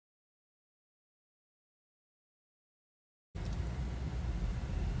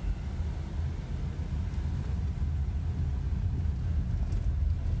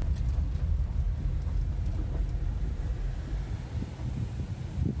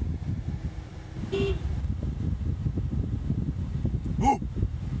Ooh!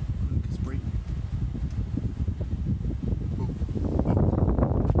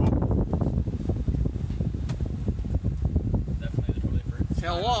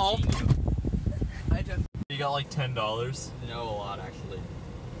 Hello. You got like $10? No, a lot actually.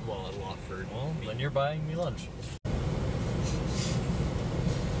 Well, a lot for. Well, then you're buying me lunch.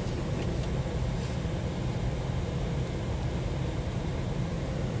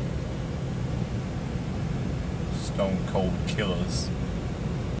 Stone Cold Killers.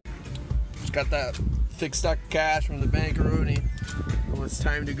 Just got that thick stack of cash from the bankaroonie. Well, it's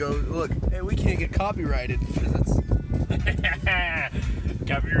time to go. Look, hey, we can't get copyrighted.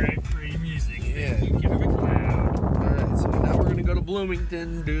 Copyright-free music. Yeah. Give it a cloud. All right, so now we're gonna go to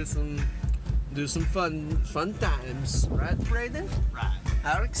Bloomington, do some fun times, right, Brayden? Right.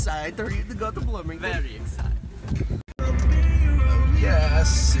 How excited are you to go to Bloomington? Very excited. Yeah,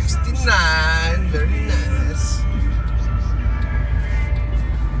 69, very nice.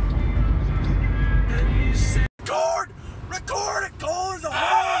 Record it, Cole is a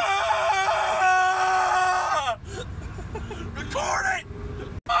record it!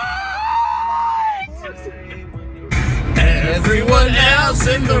 Everyone else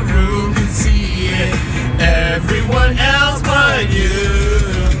in the room can see it. Everyone else but you.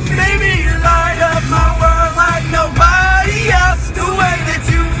 Maybe you light up my world like nobody else. The way that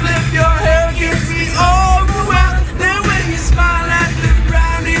you flip your hair gives me overwhelmed. Then when you smile at the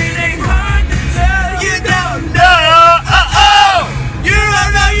ground, it ain't hard to tell. You don't know. You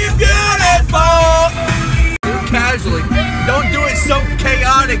don't know you're beautiful. Do it casually. Don't do it so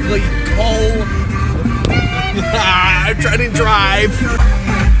chaotically, Cole. I'm trying to drive.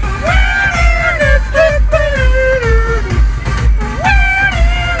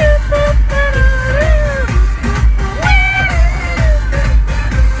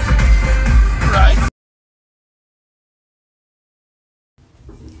 Right.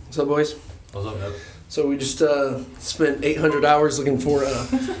 What's up, boys? What's up, Ed? So we just spent 800 hours looking for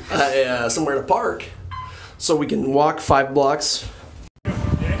somewhere to park, so we can walk 5 blocks.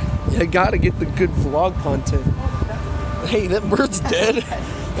 Yeah, gotta get the good vlog content. Hey, that bird's dead.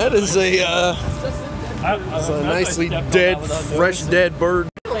 That is a nicely dead, fresh dead bird.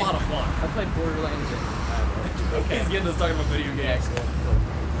 A lot of fun. I played Borderlands. Okay, he's getting us talking about video games.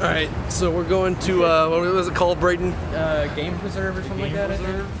 All right, so we're going to what was it called, Brayden? Game Preserve or something like that. I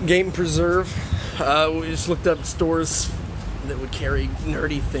think. Game Preserve. We just looked up stores that would carry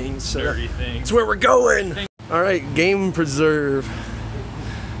nerdy things. So Nerdy things. That's where we're going. All right, Game Preserve.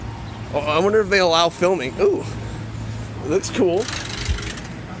 Oh, I wonder if they allow filming. Ooh, it looks cool. All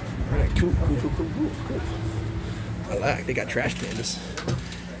right, cool. I like. They got trash cans.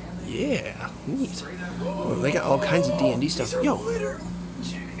 Yeah, neat. Oh, they got all kinds of D&D stuff. Yo, what?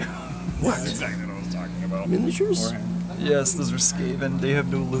 That's exactly what I was talking about. Miniatures? Yes, those are Skaven. They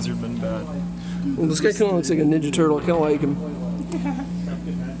have no lizardman bat. Well, this guy kind of looks like a Ninja Turtle. I kind of like him.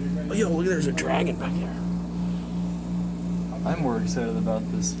 Oh, yo, look, there's a dragon back there. I'm more excited about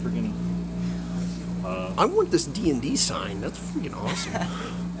this freaking. I want this D&D sign. That's freaking awesome.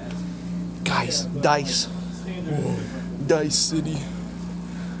 Guys, dice. Whoa. Dice City.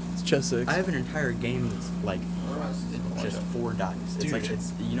 It's chess 6. I have an entire game that's like just 4 dice. It's like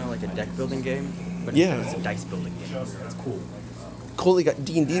it's like a deck building game, but Yeah. it's a dice building game. It's cool. Cool, they got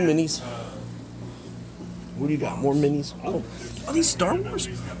D&D minis. What do you got? More minis? Oh, are these Star Wars?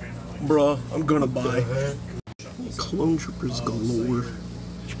 Bruh, I'm gonna buy. Clone Troopers galore.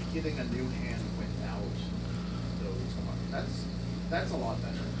 Getting a new hand without those ones. That's a lot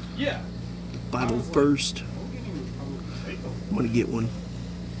better. Yeah. Bible first. I'm gonna get one.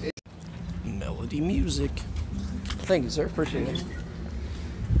 Melody music. Thank you, sir. Appreciate it.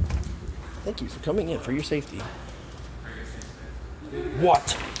 Thank you for coming in for your safety.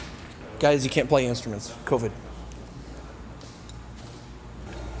 What? Guys, you can't play instruments. COVID.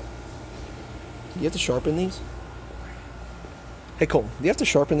 You have to sharpen these? Hey, Cole, do you have to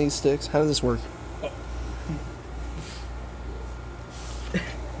sharpen these sticks? How does this work?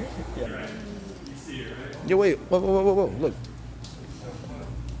 Yo, wait. Whoa. Look.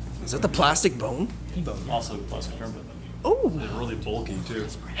 Is that the plastic bone? Also, plastic trumpet. Oh. They're really bulky, too.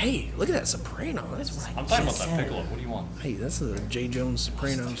 Hey, look at that soprano. That's what I'm talking about that piccolo. What do you want? Hey, that's a J. Jones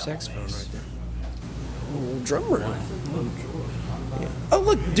soprano saxophone right there. Oh, drummer. Yeah. Oh,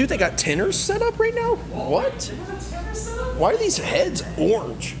 look, dude, they got tenors set up right now? What? Why are these heads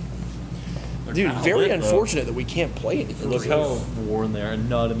orange? Dude, very unfortunate that we can't play anything. Look how worn they are and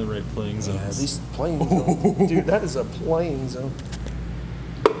not in the right playing Yeah, zones. these playing zone. Dude, that is a playing zone.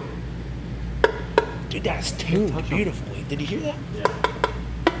 Dude, that's tuned beautifully. Did you hear that? Yeah.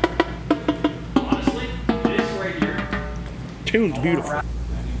 cartoon's beautiful.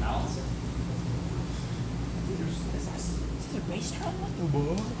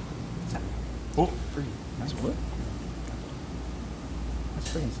 Oh, pretty. That's what? That's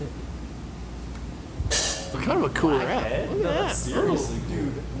freaking sick. They're kind of a cooler app. Look at that. Seriously,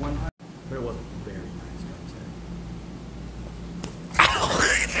 dude. But it wasn't very nice,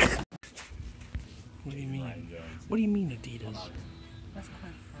 What do you mean? What do you mean Adidas? That's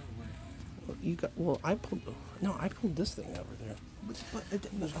quite far away. Well, you got. Well, I pulled. No, I pulled this thing over there. But it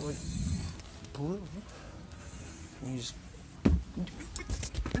didn't just like pull it over. And you just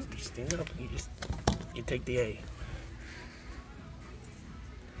stand up and you take the A.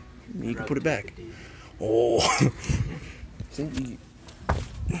 And you can put it back. Oh. See, You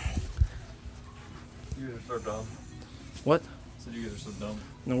guys are so dumb. what? Said you guys are so dumb.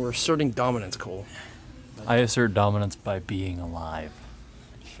 No, we're asserting dominance, Cole. I assert dominance by being alive.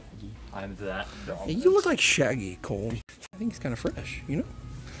 I'm that dumb. Hey, you look like Shaggy, Cole. I think he's kind of fresh, you know?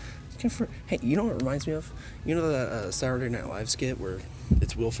 It's kind of fresh. Hey, you know what it reminds me of? You know that Saturday Night Live skit where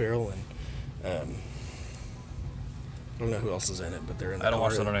it's Will Ferrell and I don't know who else is in it, but they're in the car. I don't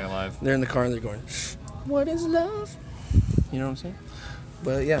watch Saturday Night Live. They're in the car and they're going, "What is love?" You know what I'm saying?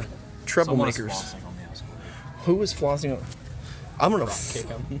 But yeah, troublemakers. Who is flossing? I'm gonna kick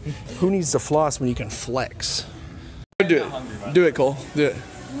him. Who needs to floss when you can flex? Do it. Do it, Cole. Do it.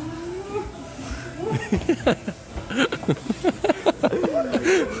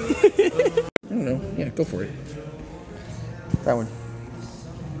 I don't know. Yeah, go for it. That one.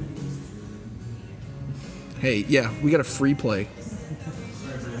 Hey, yeah, we got a free play.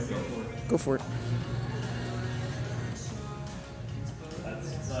 Go for it.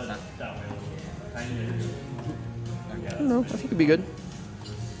 I don't know. I think it'd be good.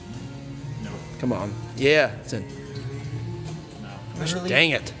 Come on. Yeah, it's in. Gosh,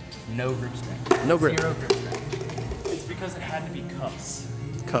 dang it. No grip strength. No grip. Zero grip strength. It's because it had to be cups.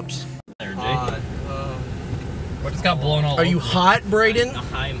 Cups. There, Jake. What just got blown all Are you hot, Brayden?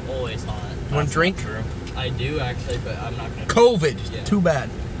 I'm always hot. You want a drink? True. I do actually, but I'm not gonna. COVID. Yeah. Too bad.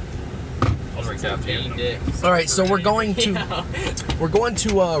 I'll drink that too. All right, so we're going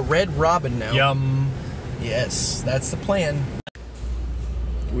to Red Robin now. Yum. Yes, that's the plan.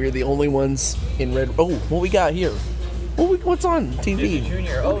 We're the only ones in Red. Oh, what we got here? What's on TV?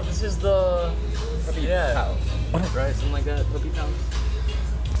 Junior. Oh, this is the puppy house. What? Right, something like that. Puppy house.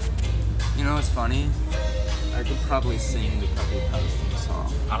 You know what's funny? I could probably sing the puppy house theme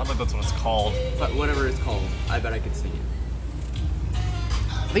song. I don't think that's what it's called. But whatever it's called, I bet I could sing it.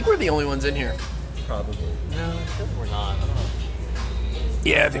 I think we're the only ones in here. Probably. No, we're not. I don't know.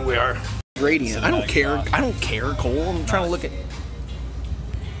 Yeah, I think we are. Gradient. I don't care. I don't care, Cole. I'm trying to look at.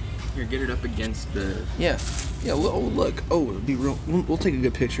 Here, get it up against the. Yeah. Yeah. Look. Oh, it'd be real. We'll take a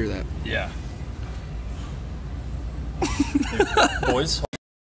good picture of that. Yeah. Boys.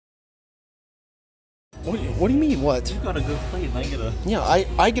 What do you mean? What? You got a good plate, and I get a. Yeah,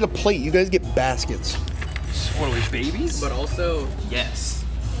 I get a plate. You guys get baskets. What are we, babies? But also, yes.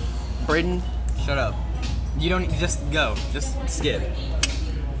 Brayden. Shut up. You don't just go. Just skip.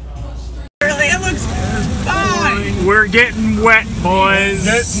 We're getting wet, boys.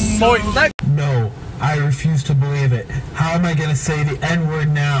 No, I refuse to believe it. How am I gonna say the N-word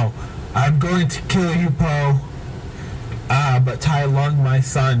now? I'm going to kill you, Poe. But Tai Lung, my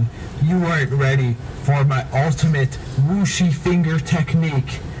son, you weren't ready for my ultimate whooshy finger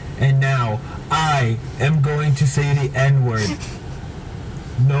technique. And now, I am going to say the N-word.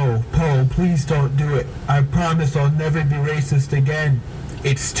 No, Poe, please don't do it. I promise I'll never be racist again.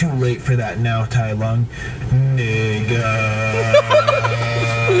 It's too late for that now, Tai Lung. Nigga.